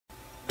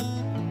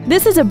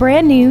This is a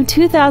brand new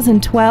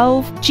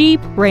 2012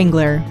 Jeep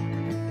Wrangler.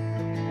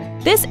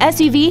 This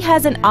SUV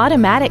has an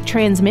automatic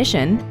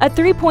transmission, a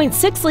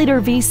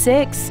 3.6-liter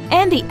V6,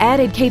 and the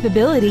added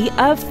capability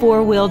of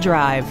four-wheel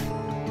drive.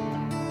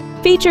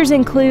 Features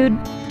include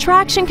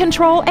traction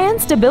control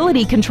and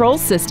stability control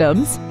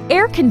systems,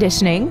 air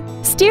conditioning,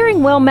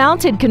 steering wheel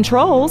mounted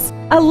controls,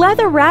 a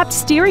leather-wrapped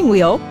steering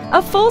wheel,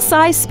 a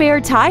full-size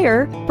spare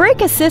tire,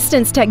 brake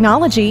assistance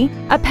technology,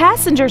 a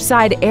passenger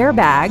side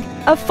airbag,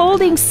 a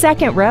folding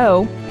second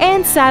row,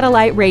 and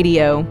satellite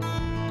radio.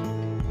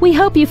 We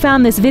hope you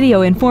found this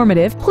video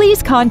informative.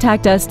 Please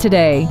contact us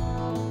today.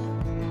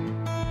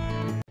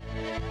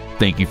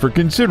 Thank you for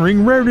considering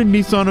Rairdon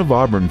Nissan of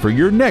Auburn for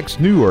your next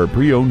new or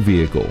pre-owned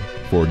vehicle.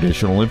 For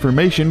additional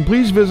information,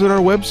 please visit our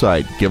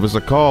website, give us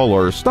a call,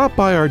 or stop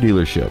by our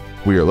dealership.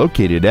 We are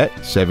located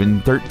at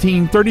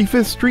 713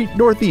 35th Street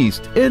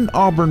Northeast in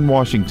Auburn,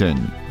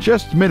 Washington,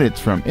 just minutes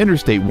from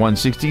Interstate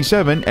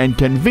 167 and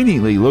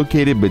conveniently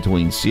located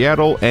between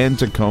Seattle and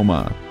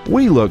Tacoma.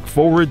 We look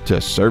forward to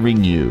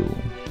serving you.